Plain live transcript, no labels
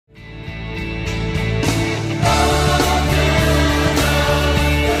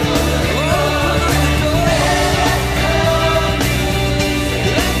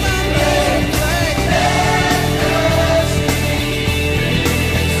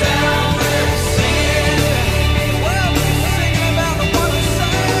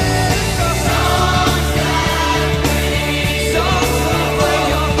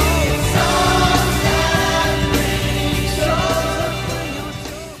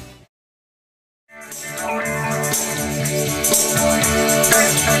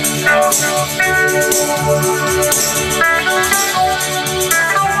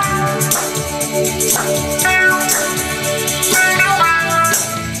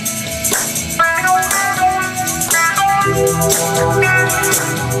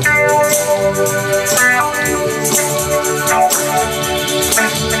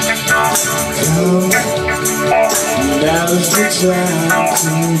Now's the time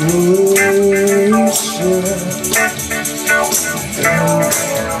to worship.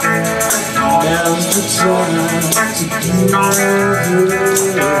 Now's the time to give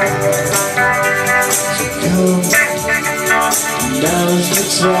Now's the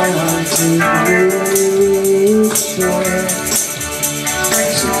time to worship.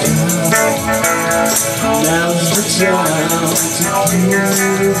 Now's the time to give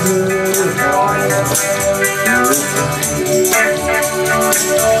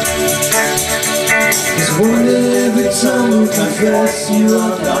Cause one day every tongue will confess you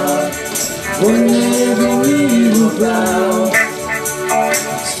are God. One day every knee will bow.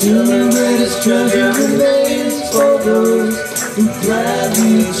 Still the greatest treasure remains for those who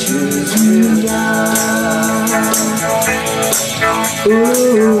gladly choose you now.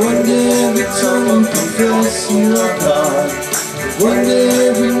 Oh, one day every tongue will confess you are God. One day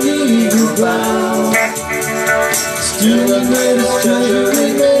every knee will bow. Still the greatest treasure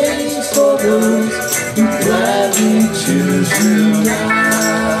remains for those who gladly choose you now.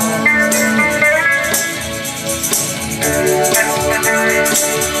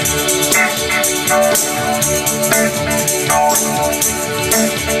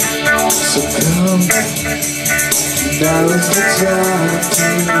 So come, now is the time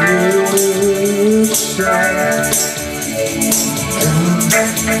to worship. Come,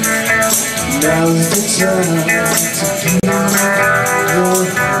 now is the time to give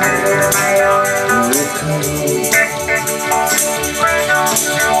your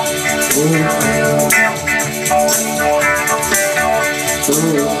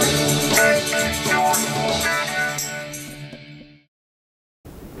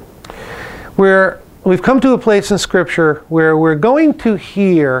We've come to a place in Scripture where we're going to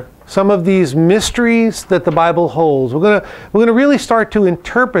hear some of these mysteries that the Bible holds. We're going to really start to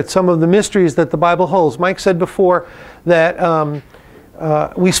interpret some of the mysteries that the Bible holds. Mike said before that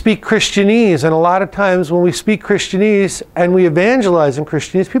we speak Christianese, and a lot of times when we speak Christianese and we evangelize in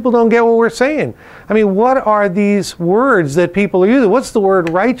Christianese, people don't get what we're saying. I mean, what are these words that people are using? What's the word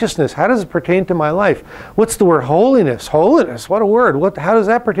righteousness? How does it pertain to my life? What's the word holiness? Holiness, what a word. How does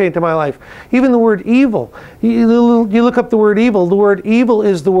that pertain to my life? Even the word evil. You look up the word evil. The word evil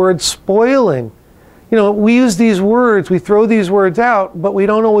is the word spoiling. You know, we use these words, we throw these words out, but we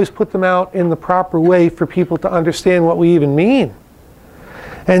don't always put them out in the proper way for people to understand what we even mean.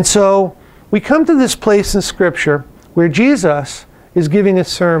 And so we come to this place in Scripture where Jesus is giving a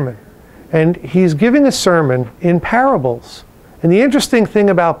sermon. And he's giving a sermon in parables. And the interesting thing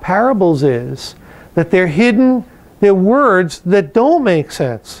about parables is that they're hidden, they're words that don't make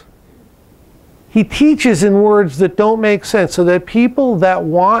sense. He teaches in words that don't make sense so that people that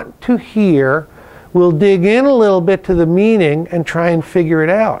want to hear will dig in a little bit to the meaning and try and figure it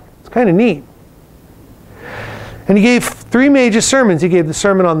out. It's kind of neat. And he gave three major sermons. He gave the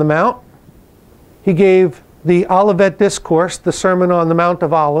Sermon on the Mount. He gave the Olivet Discourse, the Sermon on the Mount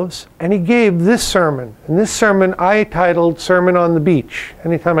of Olives. And he gave this sermon. And this sermon I titled Sermon on the Beach.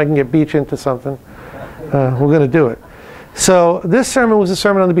 Anytime I can get beach into something, we're going to do it. So this sermon was a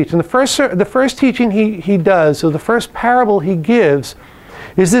sermon on the beach. And the first teaching he does, so the first parable he gives,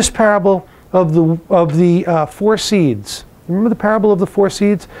 is this parable of the 4 seeds. Remember the parable of the 4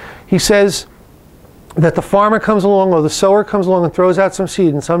 seeds? He says that the farmer comes along, or the sower comes along and throws out some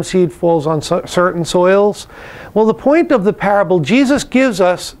seed, and some seed falls on certain soils. Well, the point of the parable, Jesus gives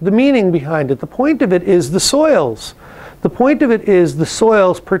us the meaning behind it. The point of it is the soils. The point of it is the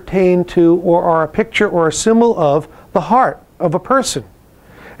soils pertain to, or are a picture or a symbol of, the heart of a person.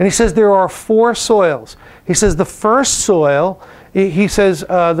 And he says there are 4 soils. He says the first soil,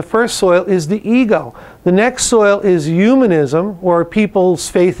 the first soil is the ego. The next soil is humanism, or people's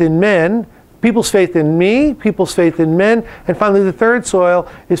faith in men. People's faith in me, people's faith in men, and finally the third soil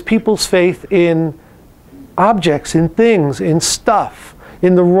is people's faith in objects, in things, in stuff,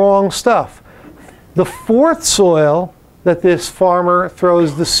 in the wrong stuff. The fourth soil that this farmer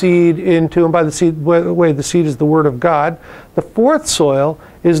throws the seed into, and by the way, the seed is the Word of God, the fourth soil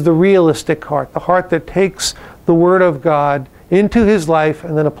is the realistic heart, the heart that takes the Word of God into his life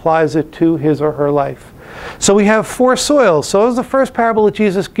and then applies it to his or her life. So we have 4 soils. So that's the first parable that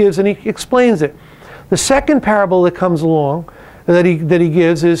Jesus gives, and he explains it. The second parable that comes along, that he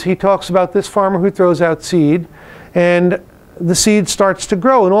gives, is he talks about this farmer who throws out seed, and the seed starts to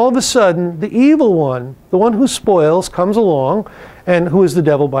grow. And all of a sudden, the evil one, the one who spoils, comes along, and who is the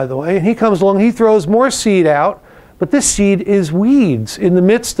devil, by the way, and he comes along, he throws more seed out, but this seed is weeds in the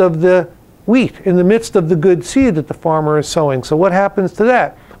midst of the wheat, in the midst of the good seed that the farmer is sowing. So what happens to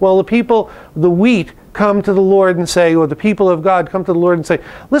that? Well, the wheat come to the Lord and say, or the people of God come to the Lord and say,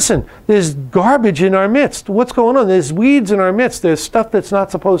 listen, there's garbage in our midst. What's going on? There's weeds in our midst. There's stuff that's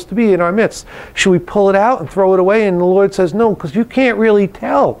not supposed to be in our midst. Should we pull it out and throw it away? And the Lord says, no, because you can't really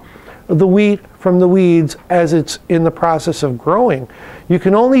tell the wheat from the weeds as it's in the process of growing. You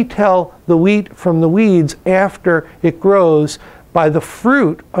can only tell the wheat from the weeds after it grows by the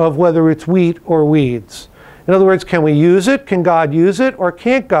fruit of whether it's wheat or weeds. In other words, can we use it? Can God use it? Or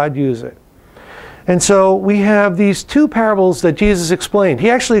can't God use it? And so we have these two parables that Jesus explained. He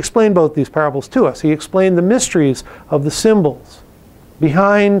actually explained both these parables to us. He explained the mysteries of the symbols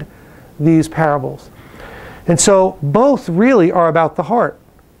behind these parables. And so both really are about the heart.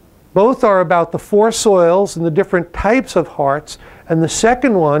 Both are about the four soils and the different types of hearts. And the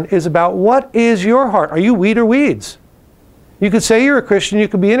second one is about what is your heart? Are you wheat or weeds? You could say you're a Christian. You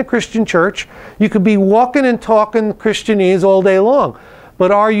could be in a Christian church. You could be walking and talking Christianese all day long. But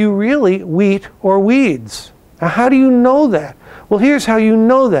are you really wheat or weeds? Now, how do you know that? Well, here's how you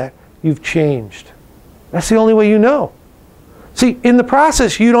know that. You've changed. That's the only way you know. See, in the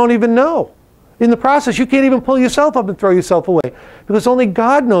process, you don't even know. In the process, you can't even pull yourself up and throw yourself away, because only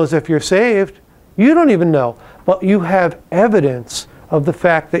God knows if you're saved. You don't even know. But you have evidence of the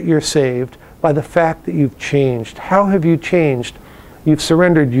fact that you're saved by the fact that you've changed. How have you changed? You've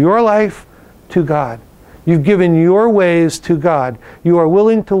surrendered your life to God. You've given your ways to God. You are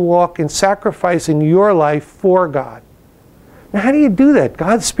willing to walk in sacrificing your life for God. Now, how do you do that?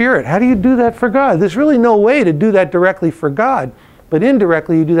 God's Spirit. How do you do that for God? There's really no way to do that directly for God, but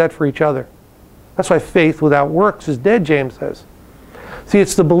indirectly you do that for each other. That's why faith without works is dead, James says. See,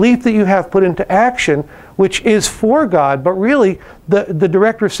 it's the belief that you have put into action which is for God, but really the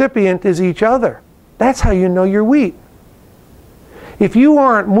direct recipient is each other. That's how you know you're wheat. If you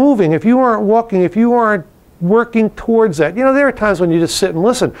aren't moving, if you aren't walking, if you aren't working towards that, you know, there are times when you just sit and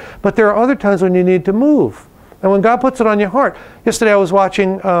listen, but there are other times when you need to move. And when God puts it on your heart. Yesterday I was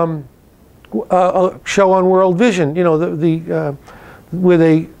watching a show on World Vision, you know,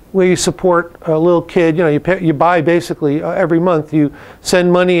 where you support a little kid. You know, you buy basically every month you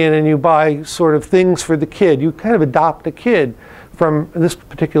send money in and you buy sort of things for the kid. You kind of adopt a kid from, this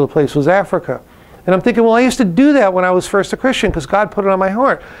particular place was Africa. And I'm thinking, well, I used to do that when I was first a Christian because God put it on my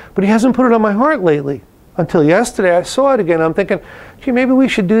heart. But He hasn't put it on my heart lately. Until yesterday I saw it again. I'm thinking, gee, maybe we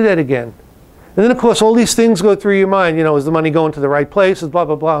should do that again. And then, of course, all these things go through your mind. You know, is the money going to the right places, blah,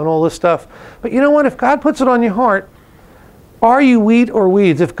 blah, blah, and all this stuff. But you know what? If God puts it on your heart, are you wheat or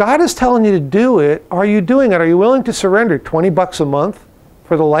weeds? If God is telling you to do it, are you doing it? Are you willing to surrender $20 a month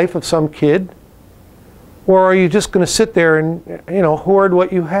for the life of some kid? Or are you just going to sit there and, you know, hoard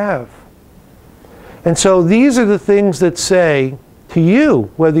what you have? And so these are the things that say to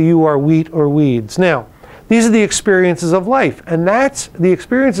you whether you are wheat or weeds. Now, these are the experiences of life. And the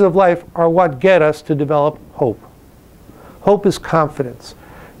experiences of life are what get us to develop hope. Hope is confidence.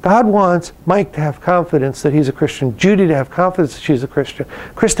 God wants Mike to have confidence that he's a Christian, Judy to have confidence that she's a Christian,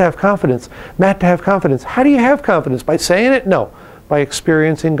 Chris to have confidence, Matt to have confidence. How do you have confidence? By saying it? No. By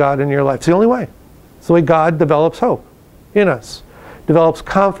experiencing God in your life. It's the only way. It's the way God develops hope in us, develops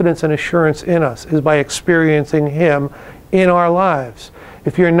confidence and assurance in us, is by experiencing Him in our lives.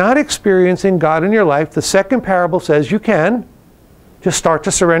 If you're not experiencing God in your life, the second parable says you can. Just start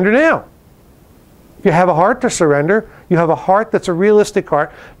to surrender now. If you have a heart to surrender, you have a heart that's a realistic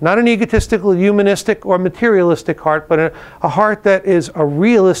heart, not an egotistical, humanistic, or materialistic heart, but a heart that is a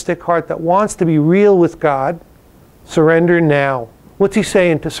realistic heart that wants to be real with God. Surrender now. What's He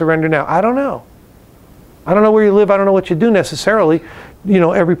saying to surrender now? I don't know. I don't know where you live. I don't know what you do necessarily, you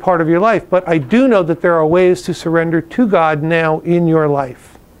know, every part of your life. But I do know that there are ways to surrender to God now in your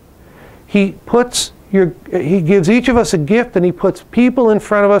life. He gives each of us a gift, and He puts people in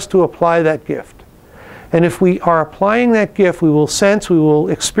front of us to apply that gift. And if we are applying that gift, we will sense, we will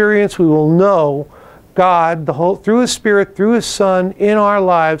experience, we will know God through His Spirit, through His Son in our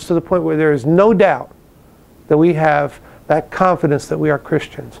lives, to the point where there is no doubt that we have that confidence that we are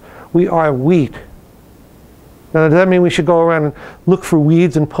Christians. We are wheat. Now, does that mean we should go around and look for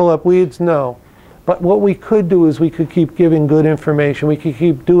weeds and pull up weeds? No. But what we could do is we could keep giving good information. We could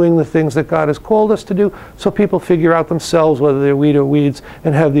keep doing the things that God has called us to do, so people figure out themselves whether they're wheat or weeds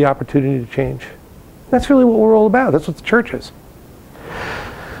and have the opportunity to change. That's really what we're all about. That's what the church is.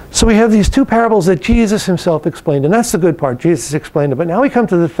 So we have these two parables that Jesus Himself explained, and that's the good part. Jesus explained it. But now we come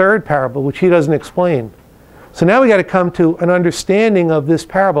to the third parable, which He doesn't explain. So now we got to come to an understanding of this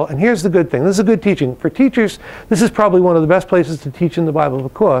parable. And here's the good thing. This is a good teaching. For teachers, this is probably one of the best places to teach in the Bible,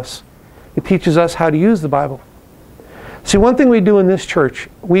 because it teaches us how to use the Bible. See, one thing we do in this church,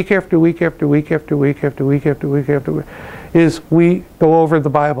 week after week after week after week after week after week after week, is we go over the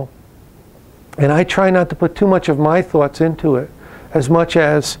Bible. And I try not to put too much of my thoughts into it, as much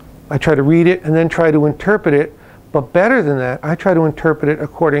as I try to read it and then try to interpret it. But better than that, I try to interpret it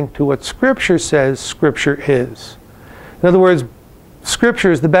according to what Scripture says Scripture is. In other words,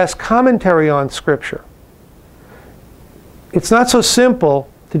 Scripture is the best commentary on Scripture. It's not so simple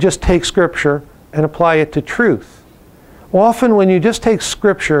to just take Scripture and apply it to truth. Often when you just take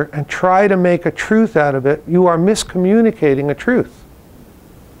Scripture and try to make a truth out of it, you are miscommunicating a truth.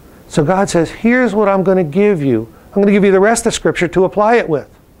 So God says, here's what I'm going to give you. I'm going to give you the rest of Scripture to apply it with,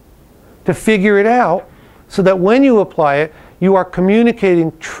 to figure it out, so that when you apply it, you are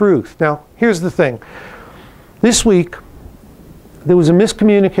communicating truth. Now, here's the thing. This week, there was a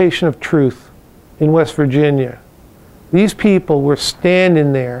miscommunication of truth in West Virginia. These people were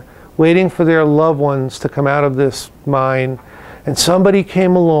standing there waiting for their loved ones to come out of this mine, and somebody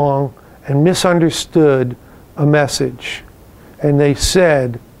came along and misunderstood a message. And they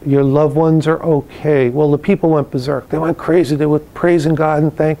said, your loved ones are okay. Well, the people went berserk. They went crazy. They were praising God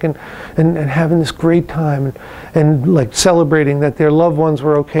and thanking and having this great time and like celebrating that their loved ones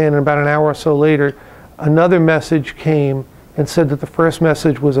were okay. And about an hour or so later, another message came and said that the first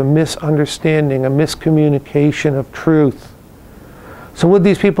message was a misunderstanding, a miscommunication of truth. So what did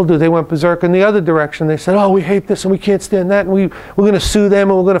these people do? They went berserk in the other direction. They said, oh, we hate this and we can't stand that, and we're going to sue them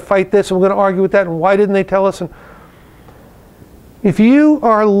and we're going to fight this and we're going to argue with that, and why didn't they tell us? And if you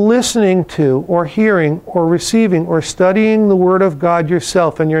are listening to or hearing or receiving or studying the Word of God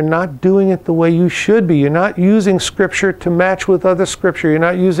yourself and you're not doing it the way you should be, you're not using Scripture to match with other Scripture, you're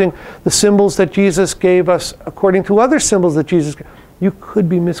not using the symbols that Jesus gave us according to other symbols that Jesus gave, you could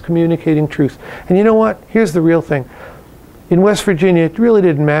be miscommunicating truth. And you know what? Here's the real thing. In West Virginia, it really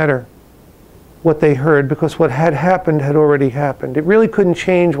didn't matter what they heard, because what had happened had already happened. It really couldn't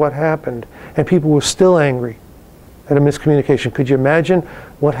change what happened, and people were still angry at a miscommunication. Could you imagine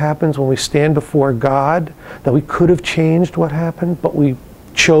what happens when we stand before God, that we could have changed what happened, but we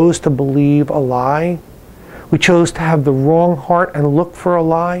chose to believe a lie? We chose to have the wrong heart and look for a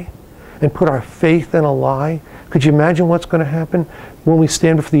lie and put our faith in a lie. Could you imagine what's going to happen when we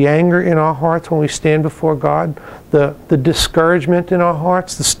stand before the anger in our hearts, when we stand before God, the discouragement in our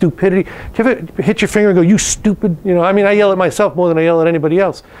hearts, the stupidity? Do you ever hit your finger and go, you stupid? You know, I mean, I yell at myself more than I yell at anybody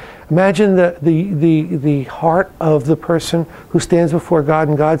else. Imagine the heart of the person who stands before God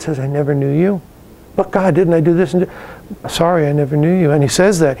and God says, I never knew you. But God, didn't I do this? Sorry, I never knew you. And he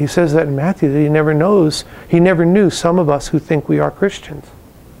says that in Matthew, that he never knew some of us who think we are Christians.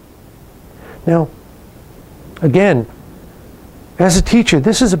 Now, again, as a teacher,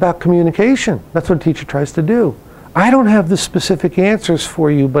 this is about communication. That's what a teacher tries to do. I don't have the specific answers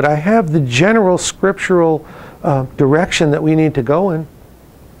for you, but I have the general scriptural direction that we need to go in.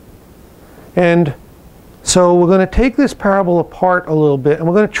 And so we're going to take this parable apart a little bit, and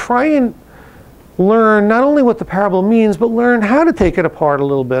we're going to try and learn not only what the parable means, but learn how to take it apart a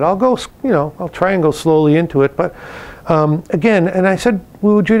little bit. I'll try and go slowly into it, but again, and I said,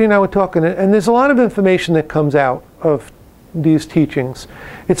 Judy and I were talking, and there's a lot of information that comes out of these teachings.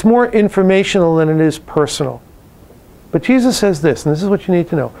 It's more informational than it is personal. But Jesus says this, and this is what you need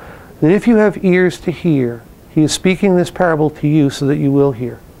to know, that if you have ears to hear, he is speaking this parable to you so that you will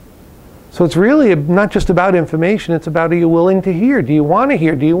hear. So it's really not just about information, it's about, are you willing to hear? Do you want to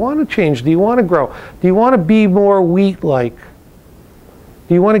hear? Do you want to change? Do you want to grow? Do you want to be more wheat-like?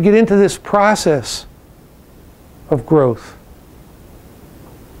 Do you want to get into this process of growth?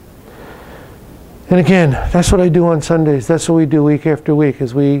 And again, that's what I do on Sundays. That's what we do week after week,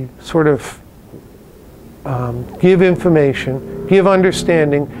 is we sort of give information, give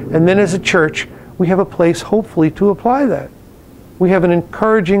understanding, and then as a church, we have a place, hopefully, to apply that. We have an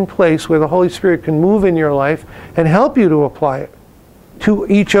encouraging place where the Holy Spirit can move in your life and help you to apply it to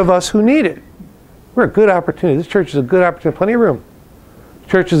each of us who need it. We're a good opportunity. This church is a good opportunity, plenty of room.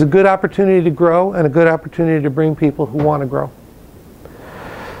 Church is a good opportunity to grow and a good opportunity to bring people who want to grow.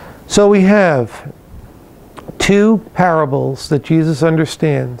 So we have two parables that Jesus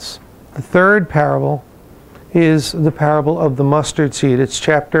understands. The third parable is the parable of the mustard seed. It's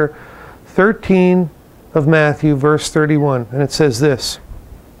chapter 13 of Matthew, verse 31, and it says this.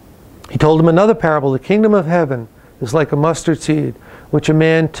 He told him another parable. The kingdom of heaven is like a mustard seed, which a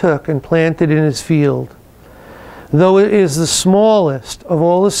man took and planted in his field. Though it is the smallest of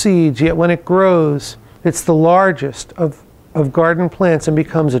all the seeds, yet when it grows, it's the largest of garden plants and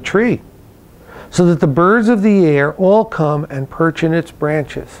becomes a tree, so that the birds of the air all come and perch in its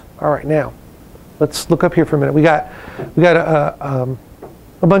branches. All right, now, let's look up here for a minute. We got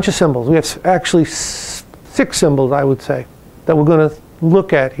a bunch of symbols. We have actually 6 symbols, I would say, that we're going to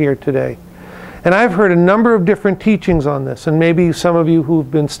look at here today. And I've heard a number of different teachings on this, and maybe some of you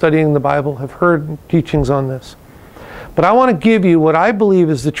who've been studying the Bible have heard teachings on this. But I want to give you what I believe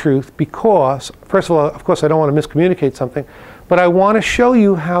is the truth because, first of all, of course, I don't want to miscommunicate something, but I want to show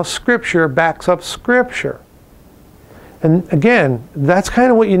you how Scripture backs up Scripture. And again, that's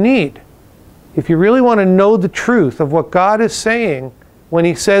kind of what you need. If you really want to know the truth of what God is saying when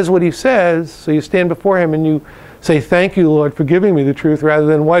He says what He says, so you stand before Him and you say, thank you, Lord, for giving me the truth, rather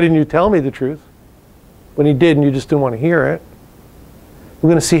than, why didn't you tell me the truth? When He did and you just didn't want to hear it. We're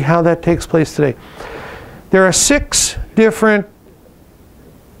going to see how that takes place today. There are 6 different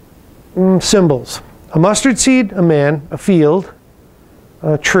symbols. A mustard seed, a man, a field,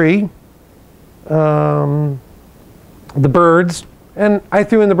 a tree, the birds, and I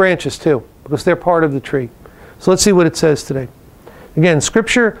threw in the branches too, because they're part of the tree. So let's see what it says today. Again,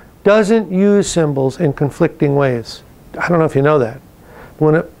 Scripture doesn't use symbols in conflicting ways. I don't know if you know that.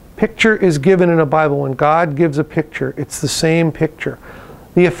 When a picture is given in a Bible, when God gives a picture, it's the same picture.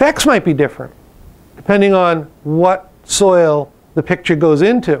 The effects might be different, depending on what soil the picture goes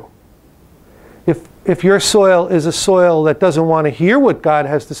into. If your soil is a soil that doesn't want to hear what God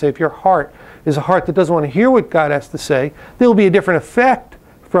has to say, if your heart is a heart that doesn't want to hear what God has to say, there will be a different effect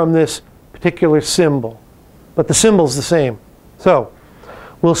from this particular symbol. But the symbol's the same. So,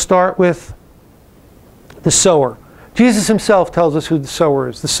 we'll start with the sower. Jesus Himself tells us who the sower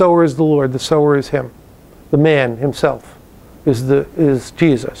is. The sower is the Lord. The sower is Him. The man Himself is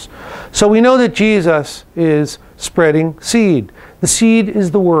Jesus. So we know that Jesus is spreading seed. The seed is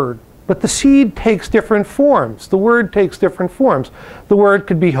the Word. But the seed takes different forms. The Word takes different forms. The Word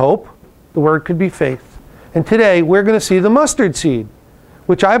could be hope. The Word could be faith. And today we're going to see the mustard seed,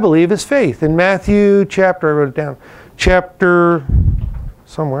 which I believe is faith. In Matthew chapter, I wrote it down, chapter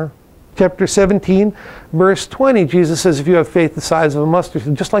 17, verse 20, Jesus says, if you have faith the size of a mustard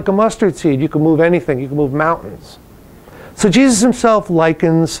seed, just like a mustard seed, you can move anything. You can move mountains. So Jesus Himself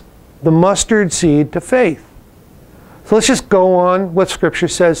likens the mustard seed to faith. So let's just go on what Scripture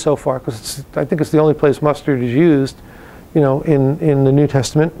says so far, because I think it's the only place mustard is used, in the New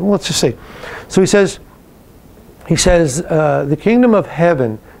Testament. Let's just see. So He says, the kingdom of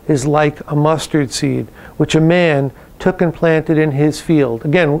heaven is like a mustard seed, which a man took and planted in his field.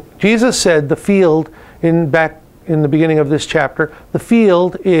 Again, Jesus said the field, back in the beginning of this chapter, the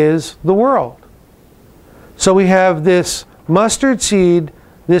field is the world. So we have this mustard seed,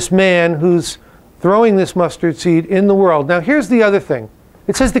 this man who's throwing this mustard seed in the world. Now here's the other thing.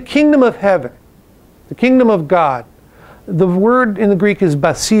 It says the kingdom of heaven, the kingdom of God. The word in the Greek is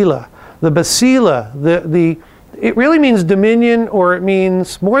basila. The basila, it really means dominion, or it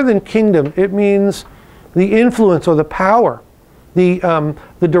means more than kingdom. It means the influence or the power, the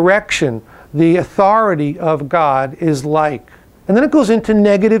direction, the authority of God is like. And then it goes into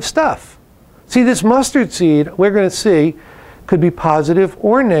negative stuff. See, this mustard seed, we're going to see, could be positive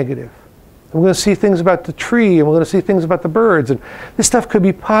or negative. We're going to see things about the tree, and we're going to see things about the birds. And this stuff could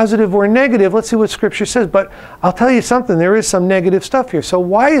be positive or negative. Let's see what Scripture says. But I'll tell you something, there is some negative stuff here. So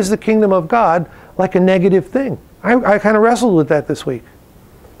why is the kingdom of God like a negative thing? I kind of wrestled with that this week,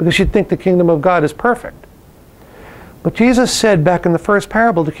 because you'd think the kingdom of God is perfect. But Jesus said back in the first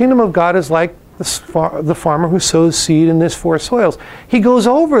parable, the kingdom of God is like the farmer who sows seed in these 4 soils. He goes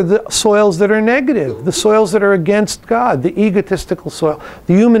over the soils that are negative, the soils that are against God, the egotistical soil,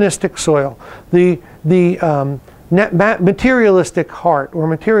 the humanistic soil, the materialistic heart or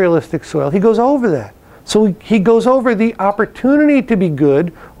materialistic soil. He goes over that. So he goes over the opportunity to be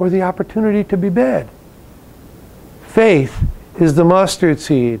good or the opportunity to be bad. Faith is the mustard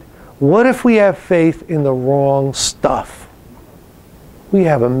seed. What if we have faith in the wrong stuff? We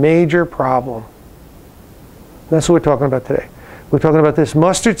have a major problem. That's what we're talking about today. We're talking about this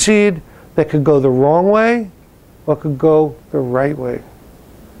mustard seed that could go the wrong way or could go the right way.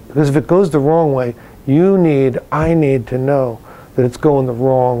 Because if it goes the wrong way, I need to know that it's going the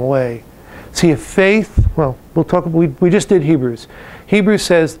wrong way. See, if faith, well, we just did Hebrews. Hebrews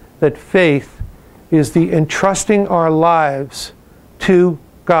says that faith is the entrusting our lives to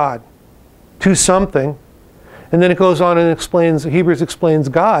God, to something. And then it goes on and explains, Hebrews explains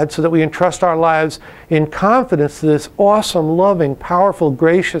God, so that we entrust our lives in confidence to this awesome, loving, powerful,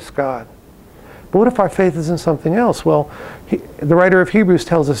 gracious God. But what if our faith is in something else? Well, the writer of Hebrews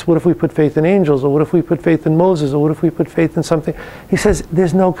tells us, what if we put faith in angels? Or what if we put faith in Moses? Or what if we put faith in something? He says,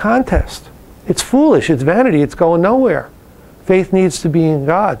 there's no contest. It's foolish. It's vanity. It's going nowhere. Faith needs to be in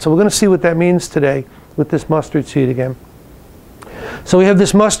God. So we're going to see what that means today with this mustard seed again. So we have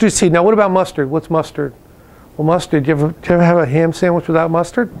this mustard seed. Now what about mustard? What's mustard? Well, mustard, do you ever have a ham sandwich without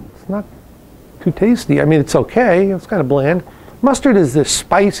mustard? It's too tasty. I mean, it's okay. It's kind of bland. Mustard is this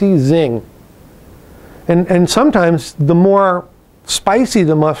spicy zing. And sometimes the more spicy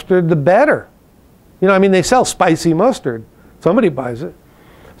the mustard, the better. You know, I mean, they sell spicy mustard. Somebody buys it.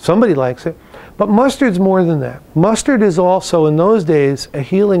 Somebody likes it. But mustard's more than that. Mustard is also, in those days, a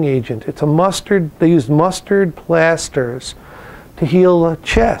healing agent. It's a mustard. They used mustard plasters to heal the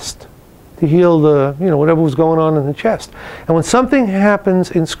chest, to heal the, you know, whatever was going on in the chest. And when something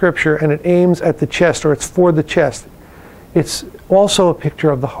happens in Scripture and it aims at the chest, or it's for the chest, it's also a picture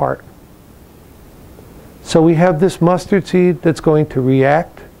of the heart. So we have this mustard seed that's going to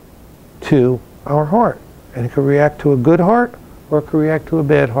react to our heart. And it can react to a good heart, or it can react to a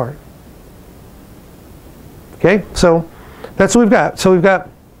bad heart. Okay, so that's what we've got. So we've got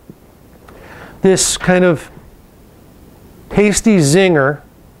this kind of tasty zinger,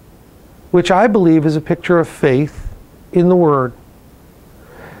 which I believe is a picture of faith in the Word.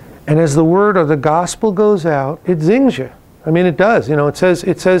 And as the Word or the gospel goes out, it zings you. I mean, it does. You know, it says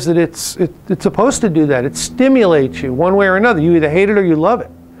that it's supposed to do that. It stimulates you one way or another. You either hate it or you love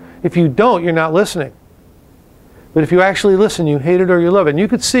it. If you don't, you're not listening. But if you actually listen, you hate it or you love it. And you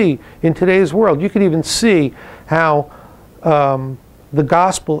could see in today's world, you could even see how the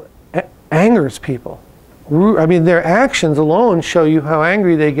gospel angers people. I mean, their actions alone show you how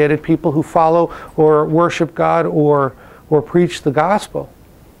angry they get at people who follow or worship God or preach the gospel.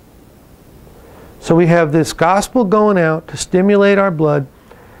 So we have this gospel going out to stimulate our blood,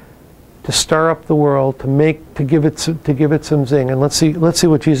 to stir up the world, to give it some zing. And let's see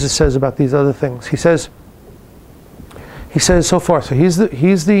what Jesus says about these other things. He says so far. So he's the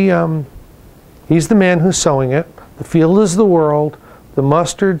man who's sowing it. The field is the world. The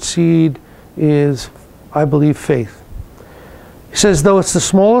mustard seed is, I believe, faith. He says, though it's the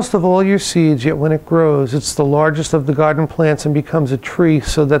smallest of all your seeds, yet when it grows, it's the largest of the garden plants and becomes a tree,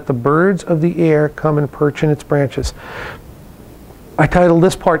 so that the birds of the air come and perch in its branches. I titled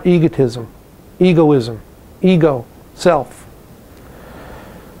this part egotism, ego, self.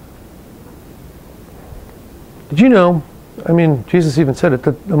 Did you know, I mean, Jesus even said it,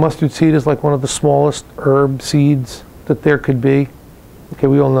 that the mustard seed is like one of the smallest herb seeds that there could be? Okay,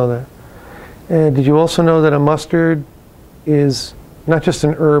 we all know that. And did you also know that a mustard is not just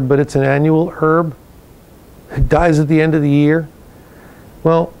an herb, but it's an annual herb? It dies at the end of the year.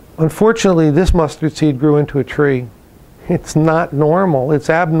 Well, unfortunately, this mustard seed grew into a tree. It's not normal. It's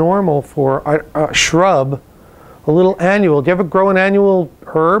abnormal for a shrub, a little annual. Do you ever grow an annual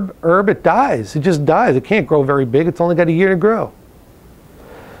herb? It dies. It just dies. It can't grow very big. It's only got a year to grow.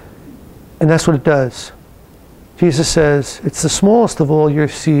 And that's what it does. Jesus says, it's the smallest of all your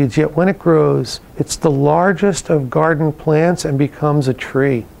seeds, yet when it grows, it's the largest of garden plants and becomes a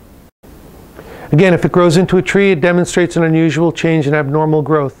tree. Again, if it grows into a tree, it demonstrates an unusual change in abnormal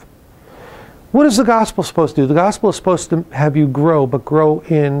growth. What is the gospel supposed to do? The gospel is supposed to have you grow, but grow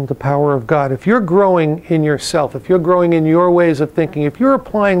in the power of God. If you're growing in yourself, if you're growing in your ways of thinking, if you're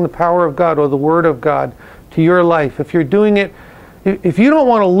applying the power of God or the Word of God to your life, if you're doing it, if you don't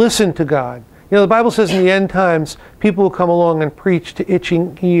want to listen to God, you know, the Bible says in the end times, people will come along and preach to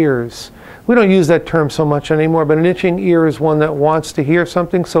itching ears. We don't use that term so much anymore, but an itching ear is one that wants to hear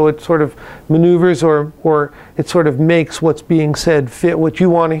something, so it sort of maneuvers or it sort of makes what's being said fit what you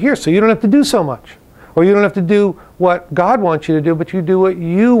want to hear. So you don't have to do so much. Or you don't have to do what God wants you to do, but you do what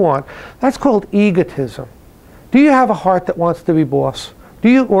you want. That's called egotism. Do you have a heart that wants to be boss? Do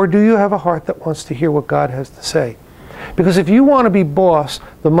you have a heart that wants to hear what God has to say? Because if you want to be boss,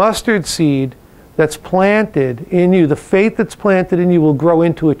 the mustard seed that's planted in you, the faith that's planted in you will grow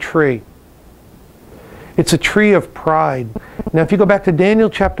into a tree. It's a tree of pride. Now if you go back to Daniel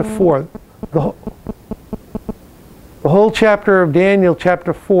chapter 4, the whole chapter of Daniel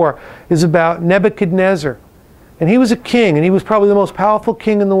chapter 4 is about Nebuchadnezzar. And he was a king, and he was probably the most powerful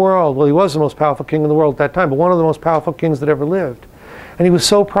king in the world. Well, he was the most powerful king in the world at that time, but one of the most powerful kings that ever lived. And he was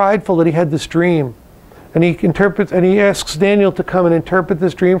so prideful that he had this dream. And he asks Daniel to come and interpret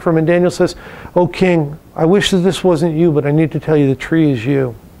this dream for him. And Daniel says, "O king, I wish that this wasn't you, but I need to tell you the tree is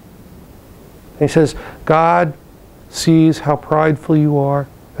you." And he says, God sees how prideful you are.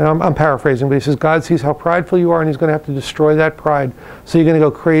 And I'm paraphrasing, but he says, God sees how prideful you are, and he's going to have to destroy that pride. So you're going to go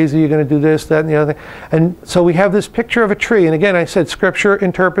crazy, you're going to do this, that, and the other thing. And so we have this picture of a tree. And again, I said, Scripture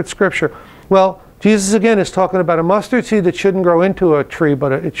interprets Scripture. Well, Jesus again is talking about a mustard seed that shouldn't grow into a tree,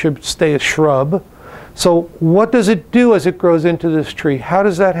 but it should stay a shrub. So what does it do as it grows into this tree? How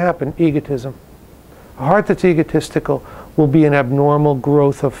does that happen? Egotism. A heart that's egotistical will be an abnormal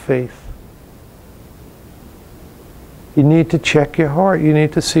growth of faith. You need to check your heart. You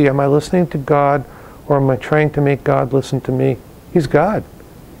need to see, am I listening to God, or am I trying to make God listen to me? He's God.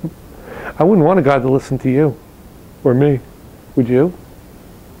 I wouldn't want a God to listen to you or me. Would you?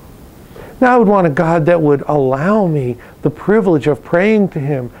 Now I would want a God that would allow me the privilege of praying to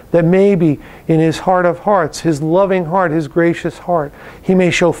him, that maybe in his heart of hearts, his loving heart, his gracious heart, he may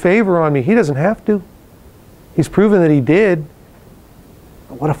show favor on me. He doesn't have to. He's proven that he did.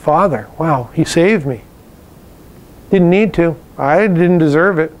 What a father. Wow, he saved me. Didn't need to. I didn't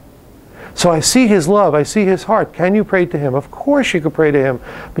deserve it. So I see his love. I see his heart. Can you pray to him? Of course you could pray to him,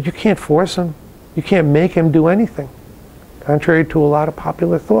 but you can't force him. You can't make him do anything, contrary to a lot of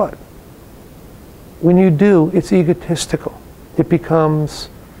popular thought. When you do, it's egotistical. It becomes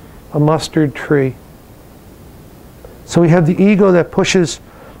a mustard tree. So we have the ego that pushes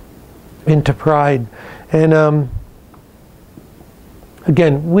into pride. And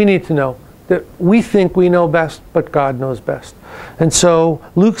again, we need to know that we think we know best, but God knows best. And so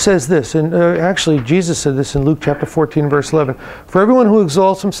Luke says this, and actually Jesus said this in Luke chapter 14, verse 11. For everyone who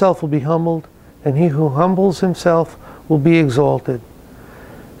exalts himself will be humbled, and he who humbles himself will be exalted.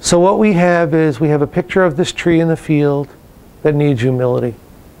 So what we have is, we have a picture of this tree in the field that needs humility.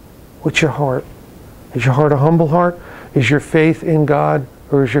 What's your heart? Is your heart a humble heart? Is your faith in God,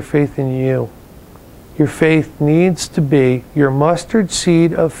 or is your faith in you? Your faith needs to be, your mustard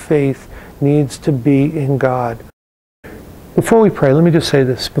seed of faith needs to be in God. Before we pray, let me just say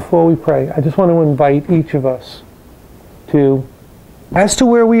this. Before we pray, I just want to invite each of us to, as to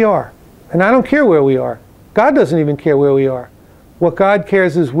where we are, and I don't care where we are. God doesn't even care where we are. What God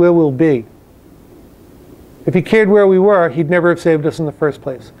cares is where we'll be. If he cared where we were, he'd never have saved us in the first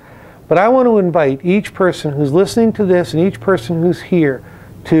place. But I want to invite each person who's listening to this and each person who's here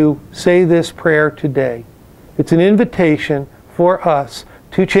to say this prayer today. It's an invitation for us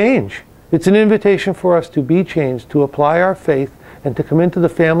to change. It's an invitation for us to be changed, to apply our faith and to come into the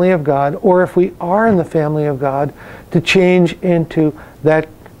family of God, or if we are in the family of God, to change into that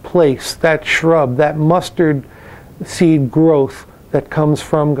place, that shrub, that mustard seed growth that comes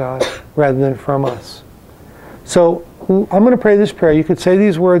from God rather than from us. So I'm going to pray this prayer. You could say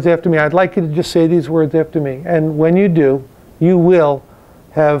these words after me. I'd like you to just say these words after me. And when you do, you will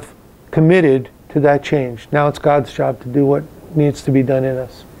have committed to that change. Now it's God's job to do what needs to be done in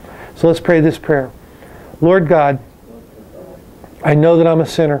us. So let's pray this prayer. Lord God, I know that I'm a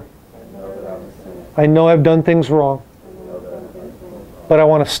sinner. I know I've done things wrong. But I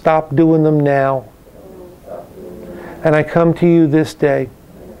want to stop doing them now. And I come to you this day,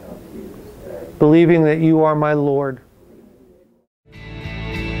 believing that you are my Lord.